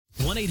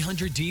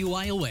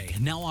1-800-DUIOA,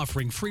 now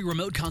offering free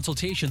remote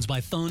consultations by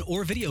phone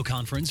or video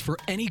conference for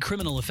any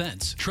criminal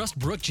offense. Trust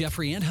Brooke,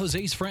 Jeffrey, and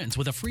Jose's friends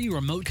with a free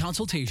remote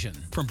consultation.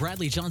 From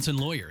Bradley Johnson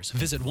Lawyers,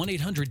 visit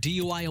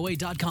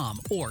 1-800-DUIOA.com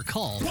or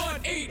call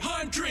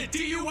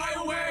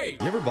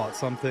 1-800-DUIOA. You ever bought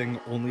something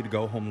only to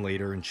go home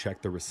later and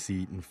check the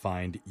receipt and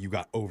find you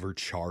got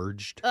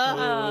overcharged?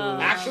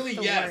 Actually,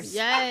 yes. Worst.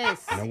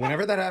 Yes. You know,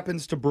 whenever that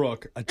happens to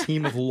Brooke, a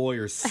team of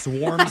lawyers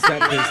swarms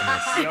that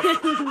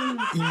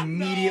business,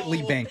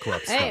 immediately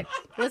bankrupts Hey, them.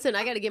 listen,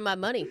 I got to get my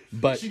money.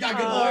 But She got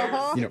good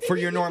lawyers. you know, for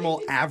your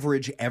normal,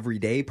 average,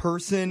 everyday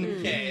person,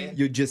 Okay.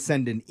 you just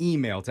send an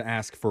email to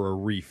ask for a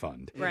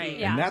refund.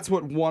 Right. And that's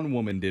what one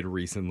woman did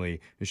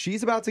recently.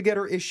 She's about to get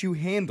her issue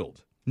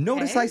handled.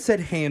 Notice I said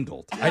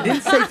handled. I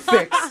didn't say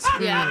fixed.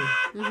 Yeah.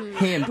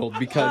 Handled,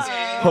 because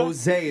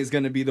Jose is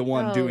going to be the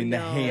one doing the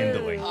no.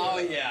 handling. Oh,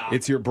 yeah.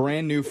 It's your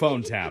brand new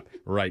phone tap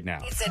right now.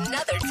 It's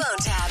another phone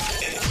tap.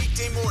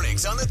 Weekday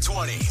mornings on the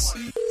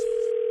 20s.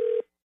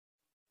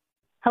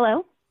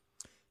 Hello?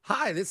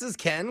 Hi, this is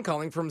Ken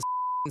calling from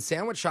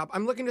Sandwich Shop.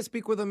 I'm looking to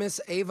speak with a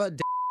Miss Ava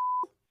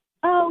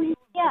Oh,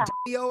 yeah.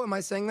 Dio. Am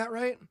I saying that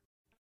right?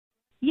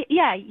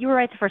 Yeah, you were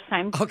right the first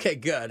time. Okay,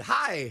 good.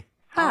 Hi.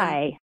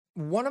 Hi.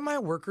 One of my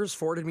workers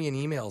forwarded me an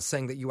email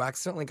saying that you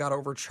accidentally got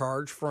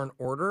overcharged for an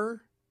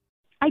order.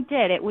 I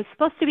did. It was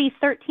supposed to be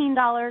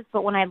 $13,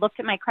 but when I looked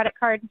at my credit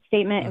card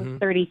statement, it was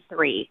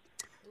 $33.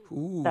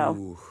 Ooh,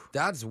 So.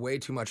 that's way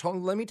too much. Hold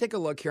on, let me take a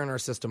look here in our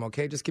system,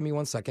 okay? Just give me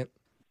 1 second.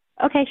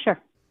 Okay, sure.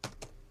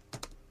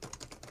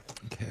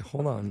 Okay,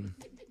 hold on.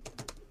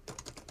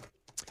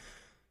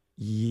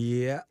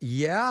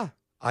 Yeah,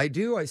 I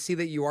do. I see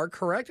that you are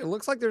correct. It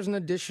looks like there's an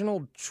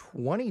additional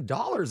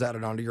 $20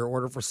 added onto your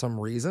order for some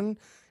reason.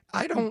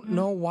 I don't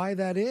know why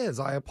that is.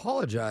 I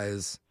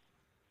apologize.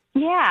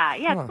 Yeah,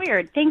 Huh. it's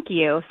weird. Thank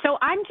you. So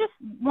I'm just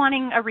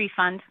wanting a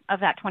refund of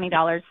that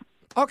 $20.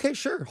 Okay,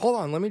 sure. Hold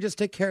on. Let me just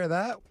take care of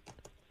that.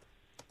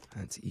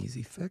 That's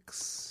easy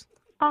fix.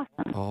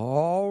 Awesome.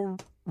 All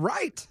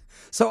right.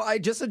 So I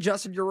just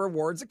adjusted your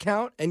rewards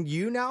account, and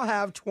you now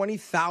have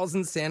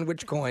 20,000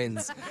 sandwich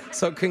coins.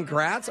 So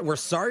congrats. We're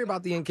sorry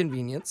about the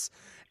inconvenience,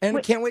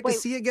 and can't wait to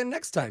see you again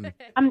next time.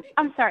 I'm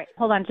sorry.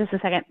 Hold on just a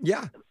second.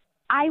 Yeah.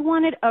 I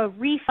wanted a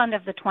refund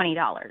of the $20.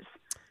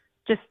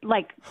 Just,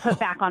 put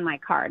back on my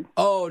card.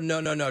 Oh,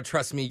 no.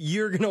 Trust me.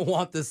 You're going to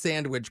want the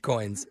sandwich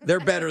coins. They're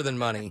better than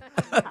money.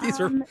 These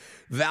are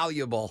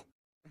valuable.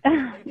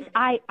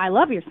 I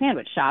love your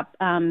sandwich shop,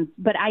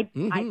 but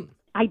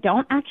I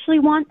don't actually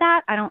want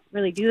that. I don't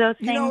really do those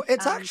things. You know,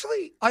 it's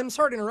actually, I'm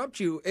sorry to interrupt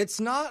you. It's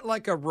not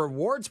like a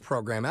rewards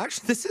program.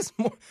 Actually, this is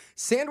more,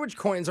 sandwich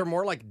coins are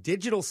more like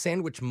digital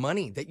sandwich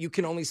money that you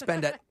can only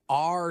spend at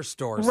our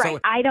store. Right. So,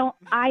 I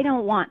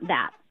don't want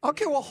that.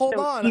 okay, well, hold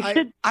So on. you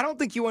should- I don't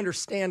think you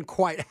understand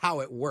quite how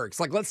it works.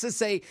 Like, let's just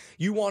say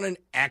you want an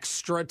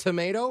extra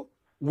tomato.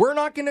 We're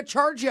not going to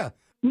charge you.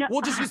 No.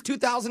 We'll just use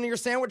 2,000 of your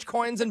sandwich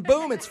coins and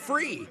boom, it's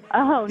free.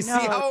 Oh, You no.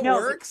 see how it no,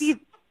 works?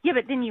 Yeah,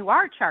 but then you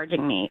are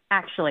charging me,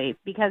 actually,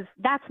 because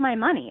that's my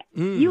money.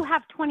 You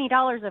have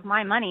 $20 of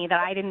my money that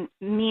I didn't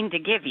mean to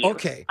give you.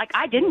 Okay.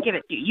 I didn't give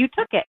it to you. You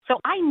took it.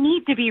 So I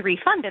need to be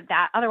refunded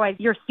that. Otherwise,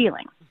 you're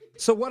stealing.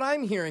 So what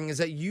I'm hearing is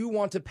that you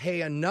want to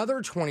pay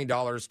another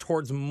 $20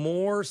 towards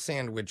more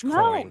sandwich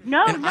coin.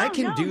 No, and I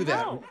can do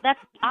that. No. That's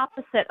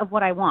opposite of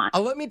what I want.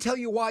 Let me tell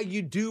you why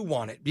you do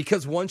want it.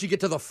 Because once you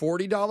get to the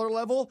 $40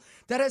 level,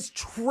 that has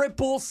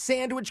triple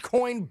sandwich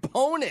coin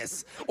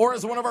bonus. Or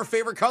as one of our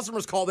favorite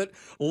customers called it,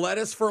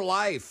 lettuce for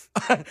life.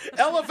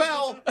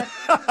 LFL.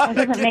 That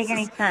doesn't make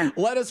any sense.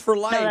 Lettuce for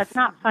life. No, that's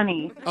not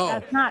funny. Oh.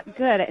 That's not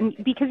good. And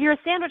because you're a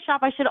sandwich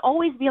shop, I should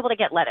always be able to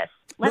get lettuce.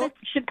 Lettuce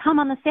should come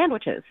on the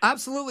sandwiches.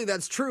 Absolutely,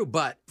 that's true.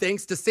 But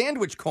thanks to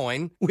Sandwich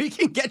Coin, we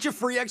can get you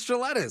free extra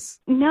lettuce.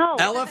 No.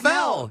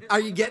 LFL. Are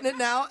you getting it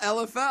now?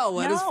 LFL.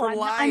 Lettuce for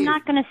life. I'm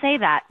not going to say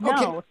that.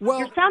 Okay, No. well-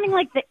 You're sounding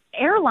like the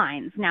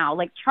airlines now,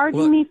 like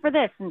charging me for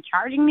this and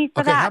charging me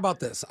for Okay, that. how about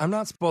this? I'm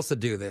not supposed to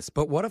do this,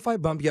 but what if I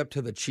bump you up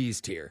to the cheese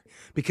tier?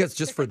 Because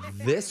just for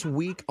this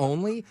week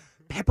only,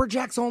 Pepper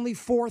Jack's only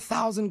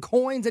 4,000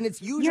 coins, and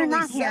it's usually You're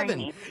not hearing 7.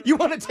 me. You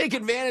want to take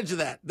advantage of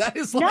that? That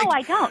is like. No,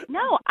 I don't.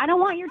 No, I don't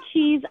want your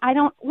cheese. I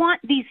don't want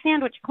these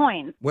sandwich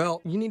coins.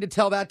 Well, you need to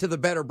tell that to the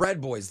Better Bread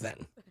Boys then.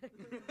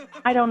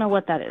 I don't know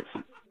what that is.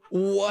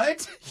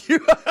 What?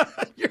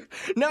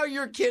 Now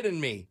you're kidding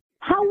me.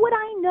 How would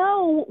I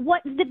know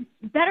what the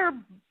better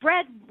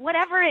bread,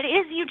 whatever it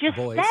is you just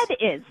Boys. said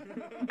is?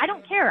 I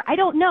don't care. I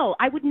don't know.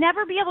 I would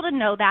never be able to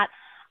know that.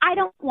 I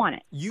don't want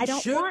it. You I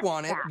don't should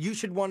want it. that. You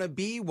should want to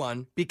be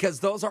one because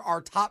those are our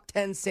top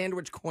 10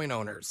 sandwich coin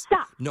owners.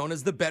 Stop. Known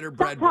as the Better Stop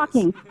Bread Boys.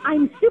 talking.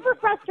 I'm super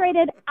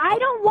frustrated. I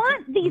don't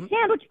want these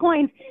sandwich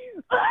coins.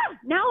 Ugh,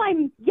 now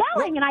I'm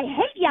yelling, and I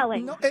hate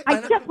yelling. No,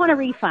 I just want a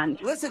refund.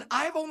 Listen,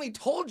 I've only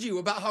told you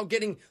about how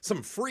getting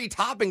some free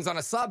toppings on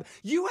a sub.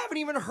 You haven't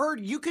even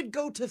heard you could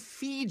go to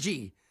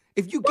Fiji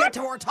if you get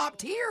to our top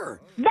tier.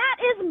 That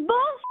is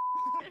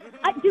bullshit.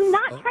 Do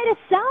not try to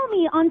sell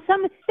me on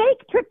some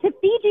fake trip to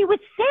Fiji with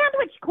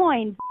sandwich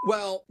coins.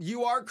 Well,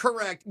 you are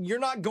correct. You're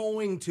not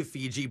going to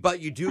Fiji, but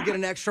you do get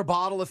an extra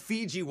bottle of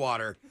Fiji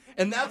water.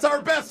 And that's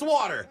our best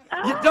water.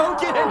 You don't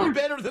get any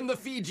better than the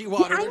Fiji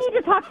water. I need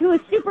to talk to a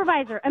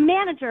supervisor, a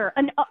manager,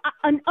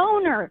 an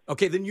owner.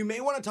 Okay, then you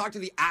may want to talk to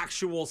the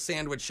actual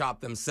sandwich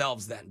shop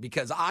themselves then,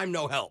 because I'm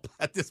no help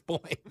at this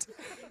point.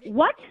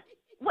 What?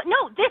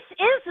 No, this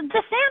is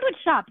the sandwich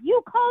shop.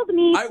 You called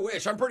me. I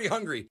wish. I'm pretty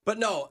hungry. But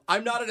no,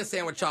 I'm not at a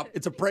sandwich shop.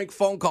 It's a prank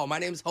phone call. My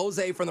name's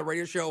Jose from the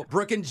radio show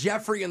Brooke and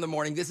Jeffrey in the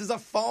Morning. This is a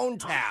phone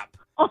tap.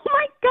 Oh,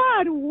 my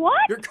God.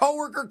 What? Your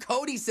coworker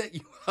Cody set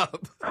you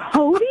up.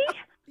 Cody?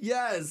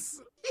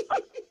 Yes.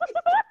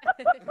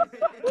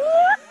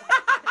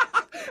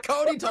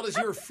 Cody told us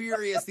you were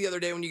furious the other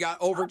day when you got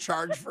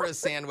overcharged for a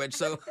sandwich,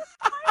 so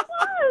I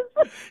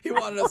was. he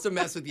wanted us to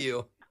mess with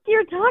you.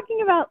 You're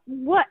talking about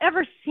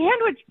whatever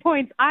sandwich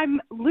points.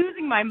 I'm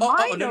losing my mind.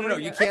 Oh, no, over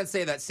you here. can't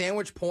say that.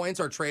 Sandwich points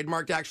are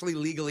trademarked actually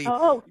legally.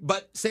 Oh.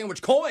 But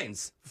sandwich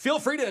coins, feel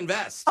free to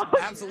invest. Oh,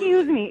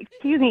 Absolutely.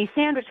 Excuse me.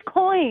 Sandwich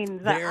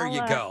coins. There you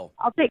go.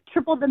 I'll take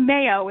triple the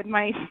mayo with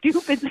my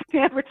stupid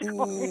sandwich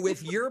coins. Ooh,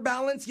 with your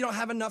balance, you don't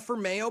have enough for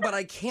mayo, but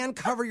I can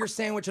cover your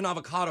sandwich in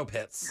avocado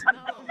pits.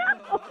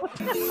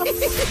 Wake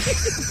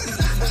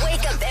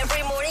up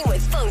every morning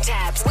with phone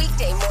taps.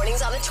 Weekday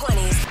mornings on the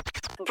 20s.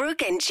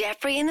 Brooke and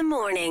Jeffrey in the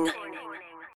Morning.